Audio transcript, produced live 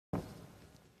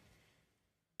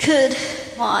Good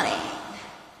morning.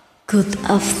 Good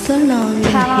afternoon.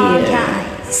 Come on, here.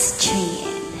 guys, tune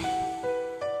in.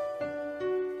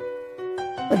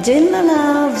 Vagina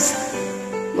loves.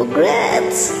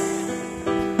 Regrets.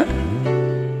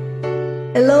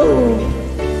 Hello.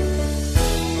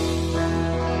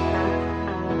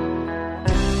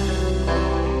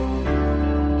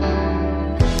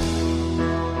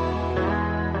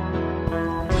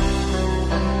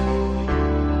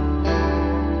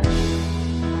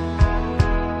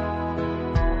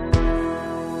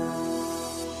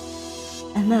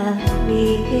 I'm a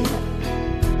real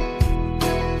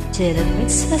to the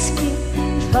princess gift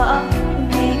for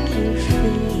make you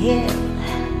feel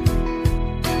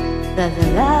that the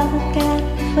love I got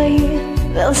for you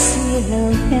will see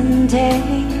illuminate day.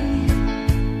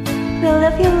 Well,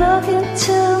 if you look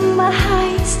into my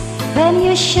eyes, then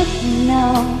you should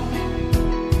know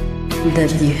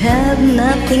That you have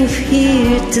nothing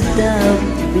here to doubt,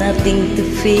 nothing to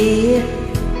fear.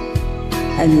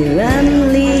 And you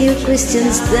run, lay your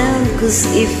questions down, 'cause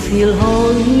if you'll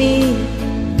hold me,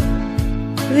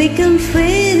 we can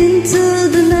fade into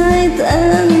the night.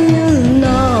 And you'll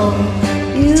know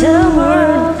your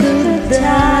world could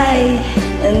die,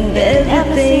 and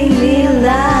everything will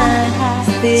lie.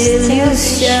 Still you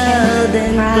shout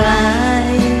and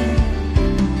cry.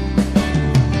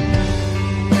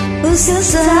 'Cause the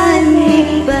time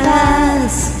may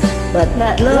pass, but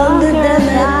not longer than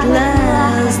at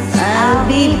last, I'll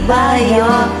be by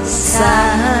your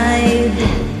side.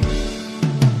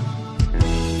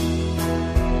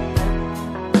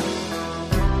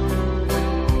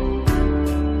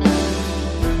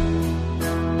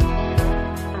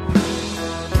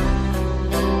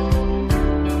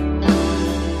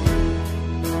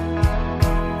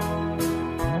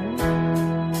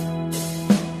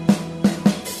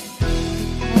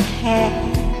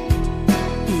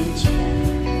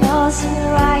 Close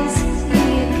your eyes,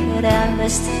 you could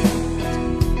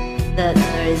understand that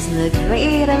there is no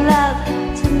greater love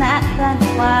tonight than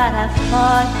what I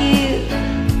for you.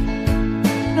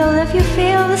 Well, if you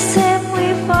feel the same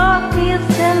way for me,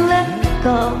 then let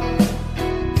go.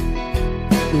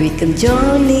 We can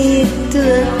journey to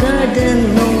a garden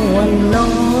no one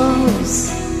knows.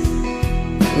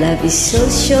 Life is so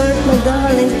short, my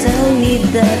darling, tell me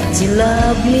that you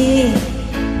love me.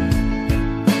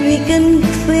 We can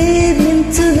fade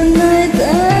into the night,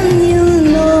 and you'll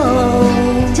know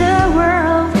the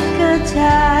world could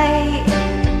die,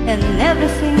 and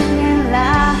everything in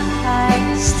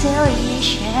life, still you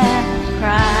shan't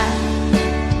cry.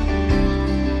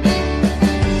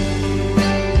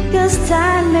 'Cause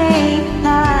time may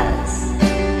pass,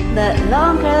 but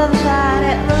longer than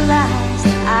it will last,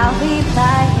 I'll be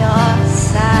by your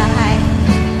side,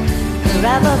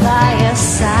 forever by your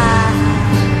side.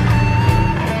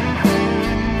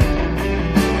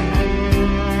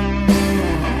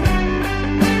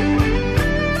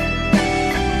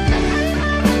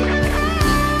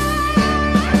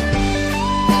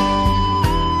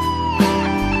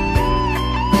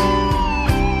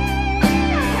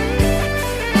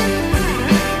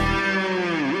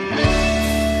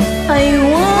 I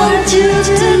want you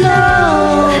to know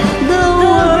the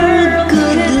world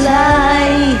could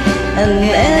lie, and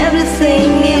everything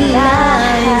in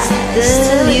lies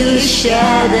till you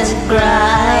shout and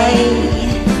cry.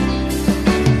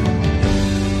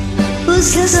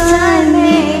 'Cause time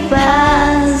may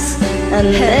pass, and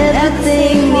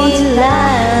everything may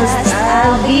last,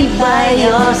 I'll be by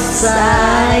your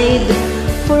side,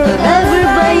 forever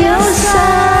by your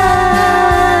side.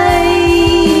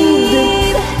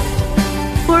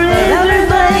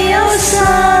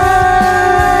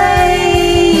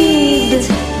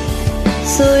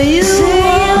 So you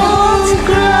won't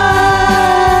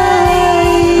cry.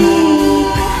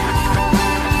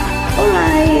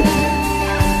 Alright.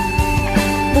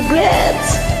 Regrets.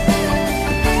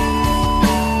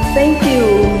 Thank you.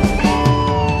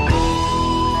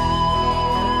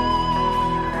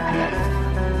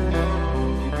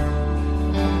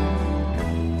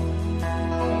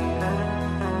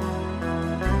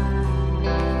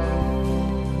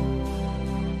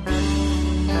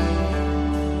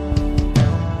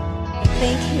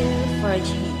 Thank you for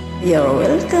tuning. You're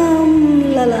welcome,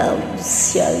 lalabs,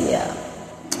 ZHALLYEAH.